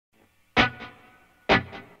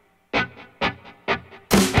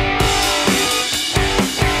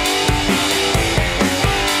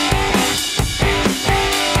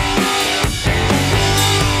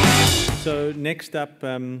next up,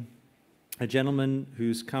 a gentleman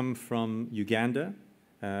who's come from Uganda,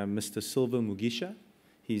 Mr. Silver Mugisha.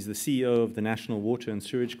 He's the CEO of the National Water and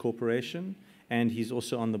Sewerage Corporation, and he's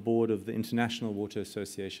also on the board of the International Water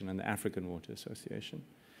Association and the African Water Association.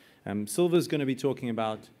 Silver's going to be talking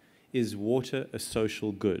about, is water a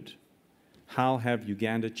social good? How have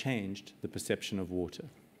Uganda changed the perception of water?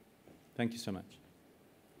 Thank you so much.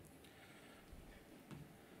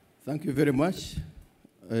 Thank you very much.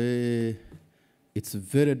 It's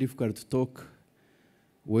very difficult to talk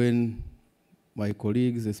when my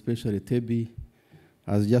colleagues, especially Tebi,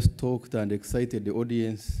 has just talked and excited the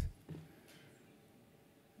audience.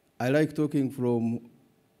 I like talking from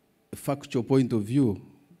a factual point of view,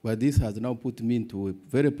 but this has now put me into a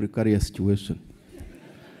very precarious situation.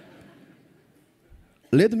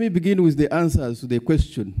 Let me begin with the answers to the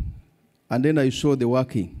question, and then I show the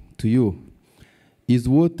working to you. Is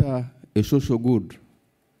water a social good?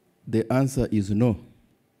 The answer is no.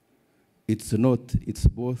 It's not. It's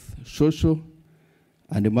both social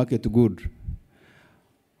and a market good.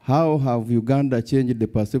 How have Uganda changed the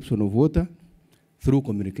perception of water? Through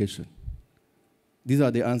communication. These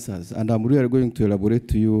are the answers, and I'm really going to elaborate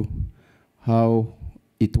to you how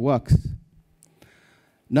it works.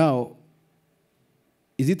 Now,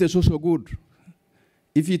 is it a social good?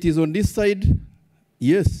 If it is on this side,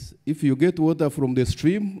 yes. If you get water from the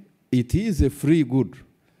stream, it is a free good.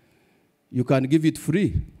 You can give it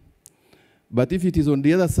free. But if it is on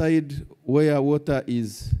the other side, where water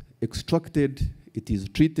is extracted, it is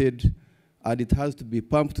treated, and it has to be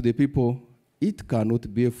pumped to the people, it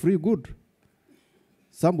cannot be a free good.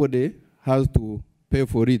 Somebody has to pay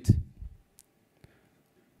for it.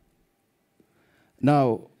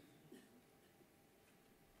 Now,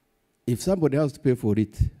 if somebody has to pay for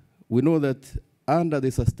it, we know that under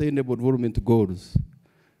the Sustainable Development Goals,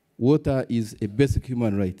 water is a basic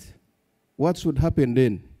human right. What should happen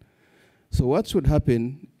then? So what should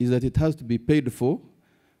happen is that it has to be paid for,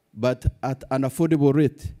 but at an affordable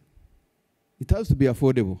rate. It has to be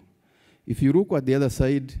affordable. If you look at the other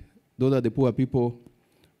side, those are the poor people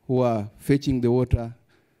who are fetching the water.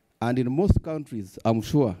 And in most countries, I'm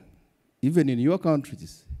sure, even in your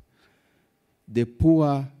countries, the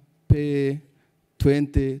poor pay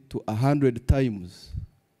 20 to 100 times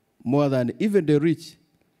more than even the rich.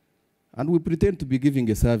 And we pretend to be giving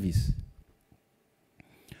a service.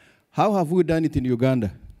 How have we done it in Uganda?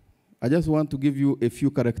 I just want to give you a few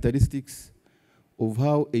characteristics of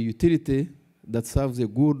how a utility that serves a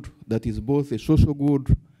good that is both a social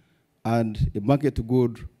good and a market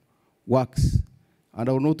good works. And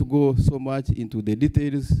I will not go so much into the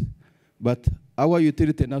details, but our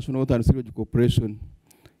utility, National Water and Sewerage Corporation,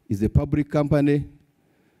 is a public company.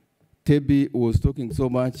 Tebi was talking so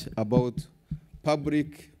much about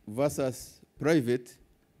public versus private,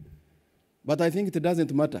 but I think it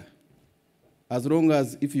doesn't matter. As long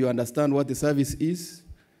as if you understand what the service is,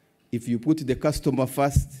 if you put the customer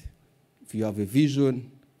first, if you have a vision,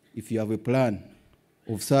 if you have a plan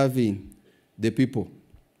of serving the people.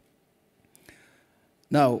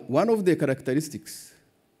 Now, one of the characteristics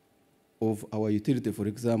of our utility, for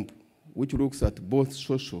example, which looks at both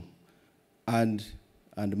social and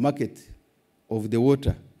market of the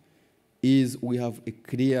water, is we have a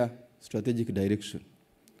clear strategic direction,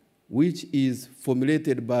 which is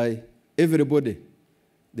formulated by everybody,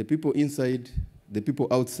 the people inside, the people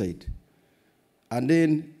outside. And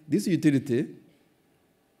then this utility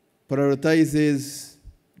prioritizes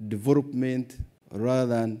development rather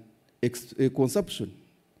than consumption.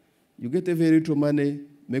 You get a very little money,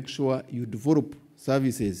 make sure you develop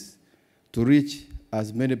services to reach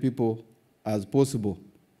as many people as possible.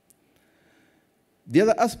 The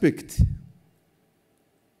other aspect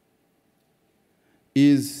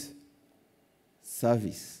is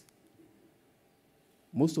service.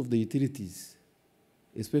 Most of the utilities,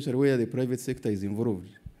 especially where the private sector is involved,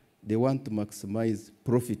 they want to maximize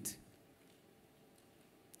profit.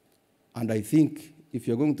 And I think if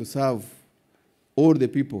you're going to serve all the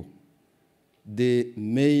people, the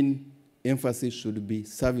main emphasis should be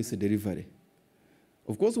service delivery.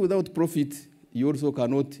 Of course, without profit, you also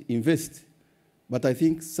cannot invest. But I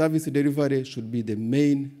think service delivery should be the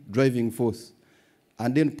main driving force,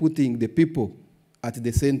 and then putting the people at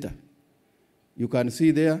the center. You can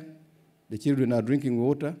see there, the children are drinking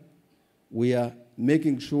water. We are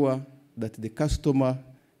making sure that the customer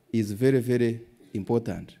is very, very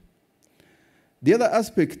important. The other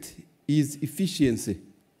aspect is efficiency.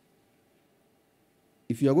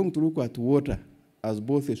 If you are going to look at water as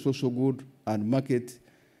both a social good and market,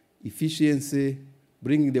 efficiency,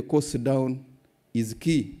 bringing the costs down is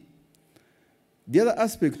key. The other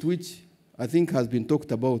aspect which I think has been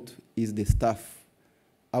talked about is the staff.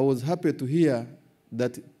 I was happy to hear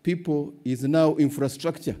that people is now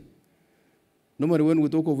infrastructure. Normally when we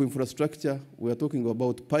talk of infrastructure, we are talking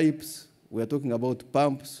about pipes, we are talking about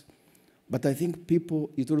pumps, but I think people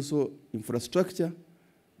is also infrastructure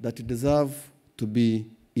that deserve to be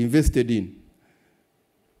invested in.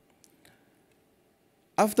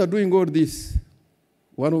 After doing all this,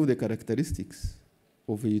 one of the characteristics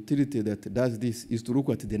of a utility that does this is to look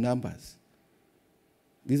at the numbers.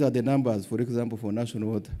 These are the numbers, for example, for national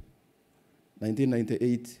water.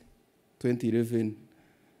 1998, 2011,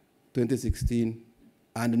 2016,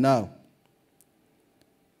 and now.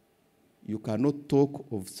 You cannot talk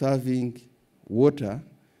of serving water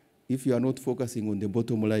if you are not focusing on the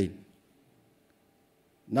bottom line.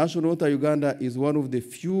 National Water Uganda is one of the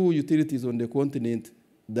few utilities on the continent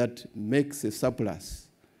that makes a surplus,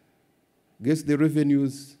 gets the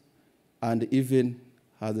revenues, and even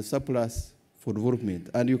has a surplus for development.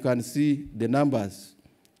 And you can see the numbers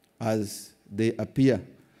as they appear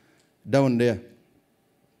down there.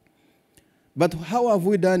 But how have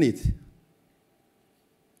we done it?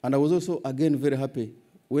 And I was also, again, very happy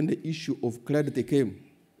when the issue of clarity came.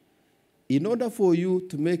 In order for you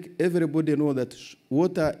to make everybody know that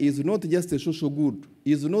water is not just a social good,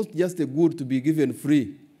 is not just a good to be given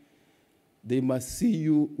free, they must see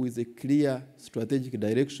you with a clear strategic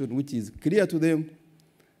direction, which is clear to them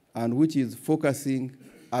and which is focusing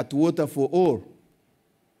at water for all.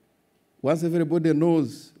 Once everybody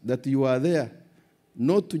knows that you are there,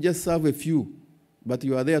 not to just serve a few, but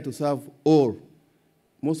you are there to serve all,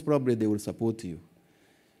 most probably they will support you.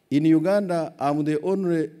 In Uganda, I'm the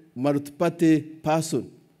only multi-party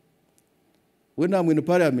person. When I'm in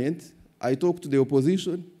parliament, I talk to the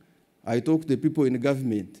opposition, I talk to the people in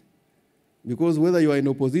government. Because whether you are in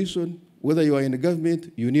opposition, whether you are in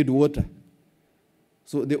government, you need water.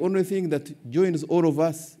 So the only thing that joins all of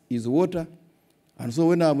us is water. And so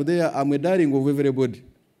when I'm there, I'm a darling of everybody.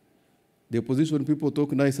 The opposition people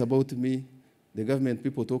talk nice about me. The government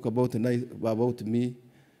people talk nice about me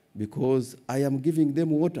because I am giving them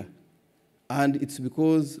water. And it's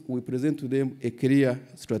because we present to them a clear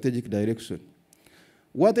strategic direction.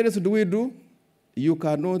 What else do we do? You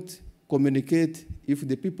cannot communicate if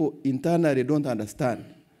the people internally don't understand.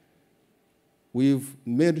 We've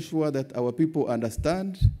made sure that our people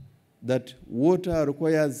understand that water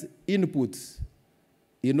requires inputs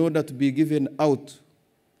in order to be given out.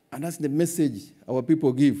 And that's the message our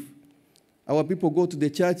people give. Our people go to the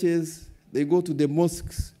churches, they go to the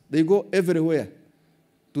mosques, they go everywhere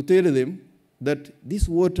to tell them that this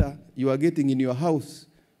water you are getting in your house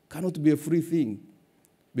cannot be a free thing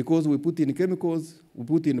because we put in chemicals, we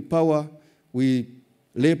put in power, we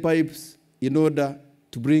lay pipes in order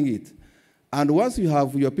to bring it. And once you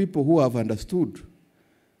have your people who have understood,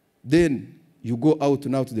 then you go out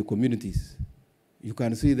now to the communities. You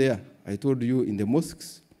can see there, I told you in the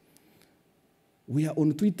mosques, we are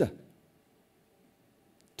on Twitter.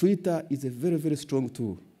 Twitter is a very, very strong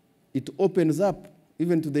tool. It opens up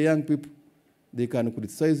even to the young people. They can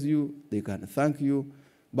criticize you, they can thank you,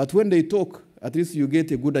 but when they talk, at least you get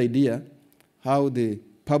a good idea how the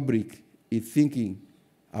public is thinking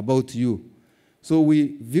about you. So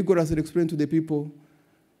we vigorously explain to the people,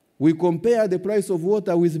 we compare the price of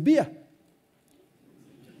water with beer.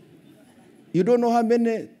 You don't know how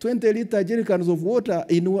many 20-liter jerrycans of water are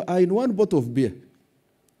in one bottle of beer.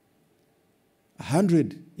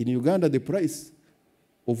 100. In Uganda, the price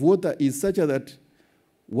of water is such that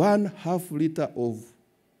 1/2 liter of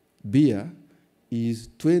beer is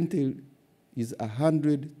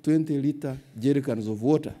 120-liter jerrycans of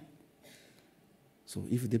water. So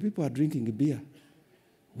if the people are drinking beer,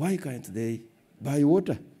 why can't they buy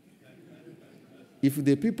water? If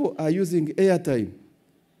the people are using airtime,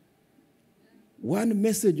 one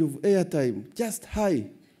message of airtime, just high,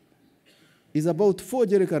 is about 4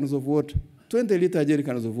 jerrycans of water, 20-liter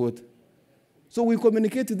jerrycans of water. So we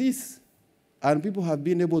communicate this, and people have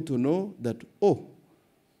been able to know that, oh,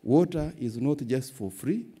 water is not just for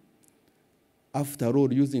free. After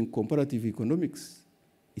all, using comparative economics,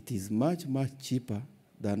 it is much, much cheaper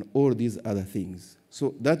than all these other things.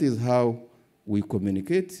 So that is how we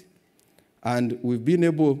communicate, and we've been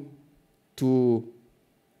able to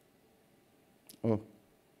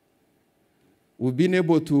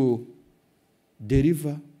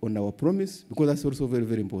deliver on our promise, because that's also very,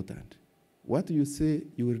 very important. What you say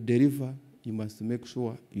you will deliver, you must make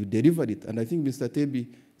sure you deliver it. And I think Mr. Tebi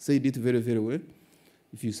said it very, very well.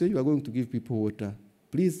 If you say you are going to give people water,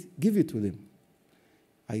 please give it to them.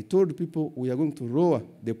 I told people we are going to lower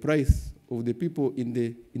the price of the people in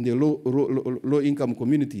the low-income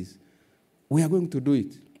communities. We are going to do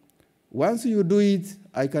it. Once you do it,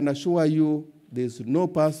 I can assure you there's no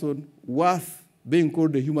person worth being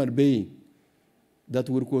called a human being that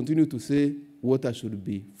will continue to say water should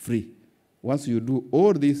be free. Once you do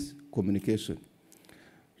all this communication.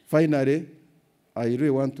 Finally, I really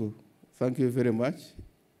want to thank you very much.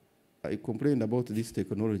 I complained about this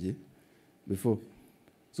technology before.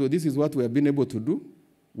 So this is what we have been able to do.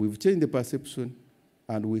 We've changed the perception,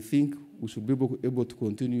 and we think we should be able to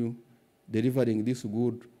continue delivering this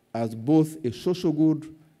good as both a social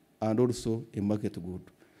good and also a market good.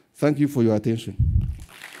 Thank you for your attention.